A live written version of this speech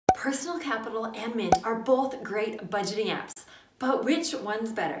Personal Capital and Mint are both great budgeting apps, but which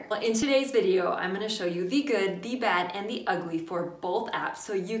one's better? Well, in today's video, I'm going to show you the good, the bad, and the ugly for both apps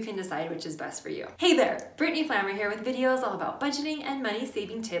so you can decide which is best for you. Hey there, Brittany Flammer here with videos all about budgeting and money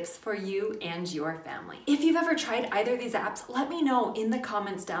saving tips for you and your family. If you've ever tried either of these apps, let me know in the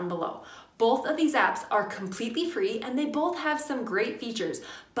comments down below. Both of these apps are completely free and they both have some great features,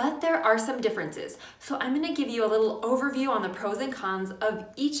 but there are some differences. So I'm going to give you a little overview on the pros and cons of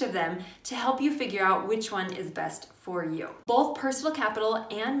each of them to help you figure out which one is best for you. Both Personal Capital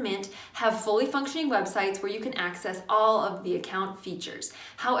and Mint have fully functioning websites where you can access all of the account features.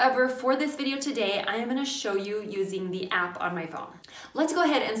 However, for this video today, I am going to show you using the app on my phone. Let's go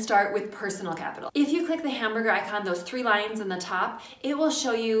ahead and start with Personal Capital. If you click the hamburger icon, those three lines in the top, it will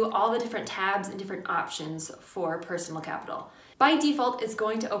show you all the different tabs and different options for Personal Capital. By default, it's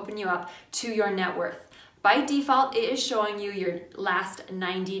going to open you up to your net worth. By default, it is showing you your last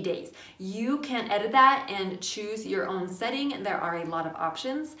 90 days. You can edit that and choose your own setting. There are a lot of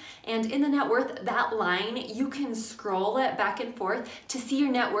options. And in the net worth, that line, you can scroll it back and forth to see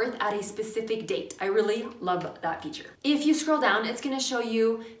your net worth at a specific date. I really love that feature. If you scroll down, it's going to show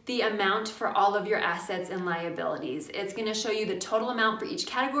you the amount for all of your assets and liabilities. It's going to show you the total amount for each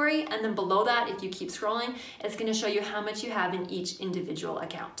category. And then below that, if you keep scrolling, it's going to show you how much you have in each individual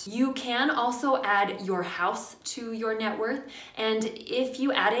account. You can also add your house to your net worth, and if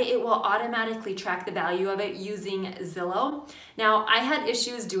you add it, it will automatically track the value of it using Zillow. Now, I had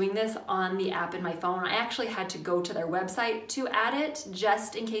issues doing this on the app in my phone. I actually had to go to their website to add it.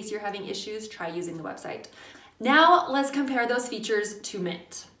 Just in case you're having issues, try using the website. Now, let's compare those features to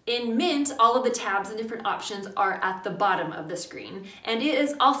Mint. In Mint, all of the tabs and different options are at the bottom of the screen, and it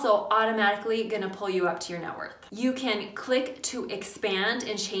is also automatically going to pull you up to your net worth. You can click to expand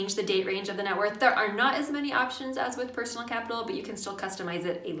and change the date range of the net worth. There are not as many options as with Personal Capital, but you can still customize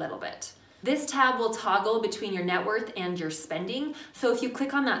it a little bit. This tab will toggle between your net worth and your spending. So if you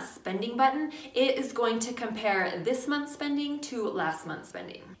click on that spending button, it is going to compare this month's spending to last month's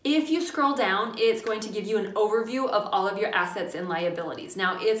spending. If you scroll down, it's going to give you an overview of all of your assets and liabilities.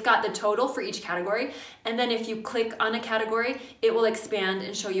 Now, it's got the total for each category, and then if you click on a category, it will expand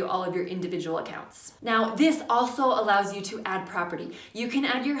and show you all of your individual accounts. Now, this also allows you to add property. You can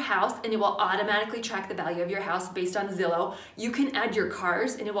add your house, and it will automatically track the value of your house based on Zillow. You can add your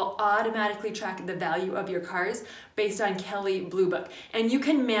cars, and it will automatically track the value of your cars based on Kelley Blue Book. And you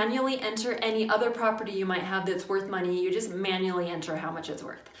can manually enter any other property you might have that's worth money. You just manually enter how much it's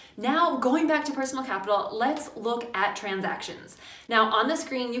worth. Now, going back to Personal Capital, let's look at transactions. Now, on the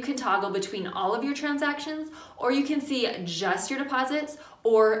screen, you can toggle between all of your transactions, or you can see just your deposits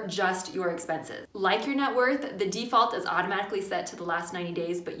or just your expenses. Like your net worth, the default is automatically set to the last 90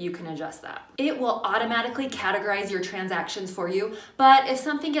 days, but you can adjust that. It will automatically categorize your transactions for you, but if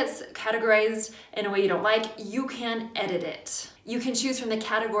something gets categorized in a way you don't like, you can edit it. You can choose from the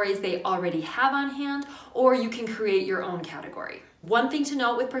categories they already have on hand, or you can create your own category. One thing to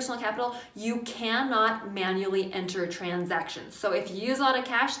note with Personal Capital, you cannot manually enter transactions. So if you use a lot of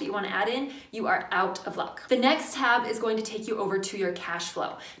cash that you want to add in, you are out of luck. The next tab is going to take you over to your cash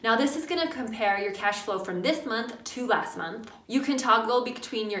flow. Now this is going to compare your cash flow from this month to last month. You can toggle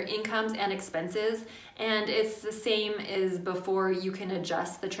between your incomes and expenses, and it's the same as before. You can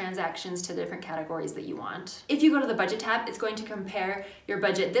adjust the transactions to the different categories that you want. If you go to the budget tab, it's going to compare your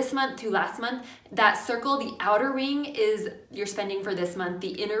budget this month to last month. That circle, the outer ring, is your spending for this month. The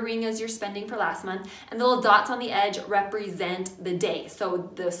inner ring is your spending for last month. And the little dots on the edge represent the day.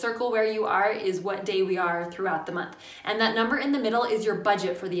 So the circle where you are is what day we are throughout the month. And that number in the middle is your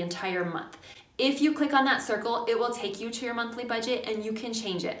budget for the entire month. If you click on that circle, it will take you to your monthly budget and you can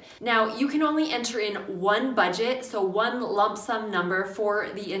change it. Now, you can only enter in one budget, so one lump sum number for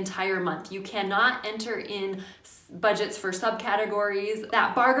the entire month. You cannot enter in budgets for subcategories.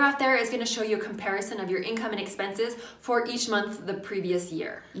 That bar graph there is going to show you a comparison of your income and expenses for each month the previous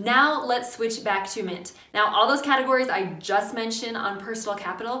year. Now let's switch back to Mint. Now all those categories I just mentioned on Personal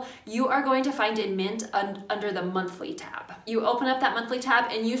Capital, you are going to find in Mint under the monthly tab. You open up that monthly tab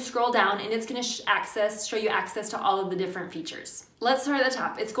and you scroll down and it's going to show you access to all of the different features. Let's start at the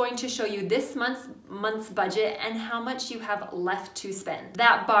top. It's going to show you this month's budget and how much you have left to spend.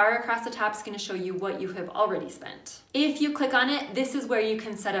 That bar across the top is going to show you what you have already spent. If you click on it, this is where you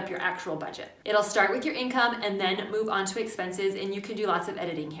can set up your actual budget. It'll start with your income and then move on to expenses, and you can do lots of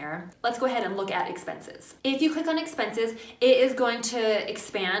editing here. Let's go ahead and look at expenses. If you click on expenses, it is going to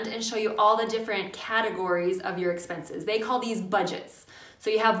expand and show you all the different categories of your expenses. They call these budgets. So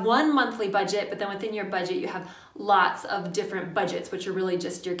you have one monthly budget, but then within your budget, you have lots of different budgets, which are really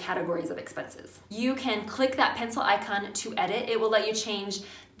just your categories of expenses. You can click that pencil icon to edit. It will let you change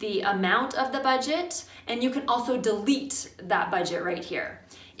the amount of the budget, and you can also delete that budget right here.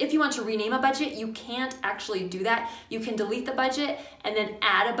 If you want to rename a budget, you can't actually do that. You can delete the budget and then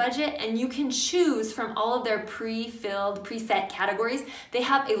add a budget, and you can choose from all of their pre-filled, preset categories. They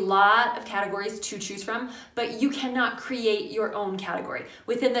have a lot of categories to choose from, but you cannot create your own category.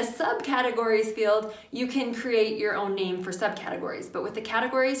 Within the subcategories field, you can create your own name for subcategories, but with the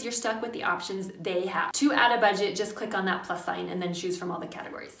categories, you're stuck with the options they have. To add a budget, just click on that plus sign and then choose from all the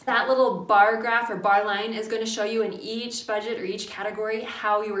categories. That little bar graph or bar line is going to show you in each budget or each category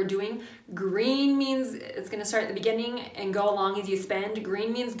how you are doing. Green means it's going to start at the beginning and go along as you spend.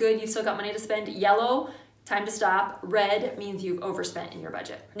 Green means good, you've still got money to spend. Yellow, time to stop. Red means you've overspent in your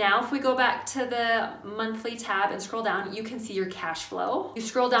budget. Now, if we go back to the monthly tab and scroll down, you can see your cash flow. You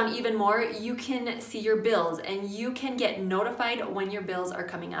scroll down even more, you can see your bills, and you can get notified when your bills are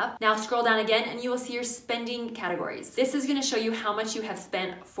coming up. Now scroll down again and you will see your spending categories. This is going to show you how much you have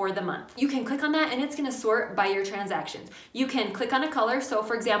spent for the month. You can click on that and it's going to sort by your transactions. You can click on a color. So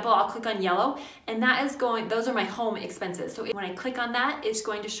for example, I'll click on yellow, and that is those are my home expenses. So when I click on that, it's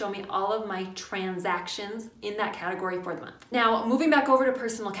going to show me all of my transactions in that category for the month. Now, moving back over to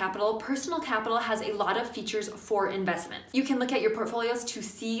Personal Capital, Personal Capital has a lot of features for investments. You can look at your portfolios to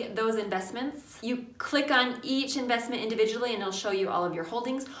see those investments. You click on each investment individually and it'll show you all of your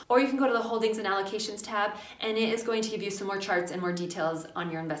holdings, or you can go to the Holdings and Allocations tab and it is going to give you some more charts and more details on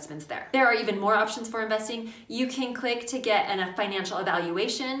your investments there. There are even more options for investing. You can click to get a financial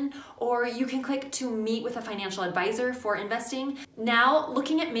evaluation, or you can click to meet with a financial advisor for investing. Now,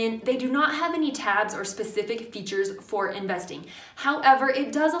 looking at Mint, they do not have any tabs or specific features for investing. However,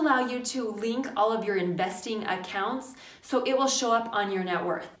 it does allow you to link all of your investing accounts so it will show up on your net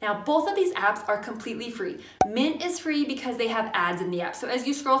worth. Now, both of these apps are completely free. Mint is free because they have ads in the app. So as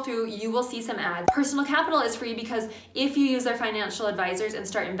you scroll through, you will see some ads. Personal Capital is free because if you use their financial advisors and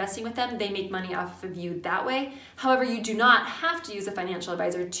start investing with them, they make money off of you that way. However, you do not have to use a financial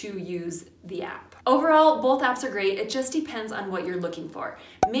advisor to use the app. Overall, both apps are great. It just depends on what you're looking for.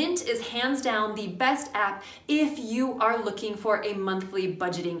 Mint is hands down the best app if you are looking for a monthly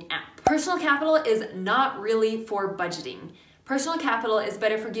budgeting app. Personal Capital is not really for budgeting. Personal Capital is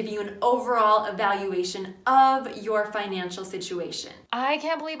better for giving you an overall evaluation of your financial situation. I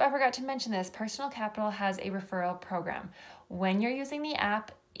can't believe I forgot to mention this. Personal Capital has a referral program. When you're using the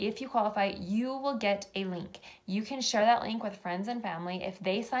app, if you qualify, you will get a link. You can share that link with friends and family. If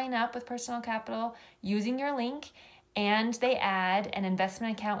they sign up with Personal Capital using your link and they add an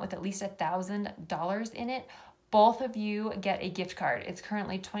investment account with at least $1,000 in it, both of you get a gift card. It's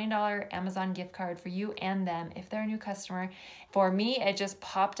currently $20 Amazon gift card for you and them if they're a new customer. For me, it just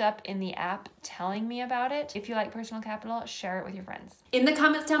popped up in the app telling me about it. If you like Personal Capital, share it with your friends. In the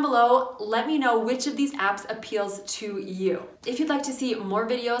comments down below, let me know which of these apps appeals to you. If you'd like to see more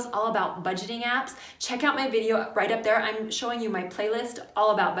videos all about budgeting apps, check out my video right up there. I'm showing you my playlist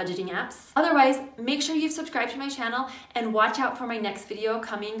all about budgeting apps. Otherwise, make sure you've subscribed to my channel and watch out for my next video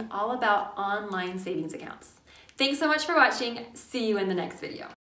coming all about online savings accounts. Thanks so much for watching. See you in the next video.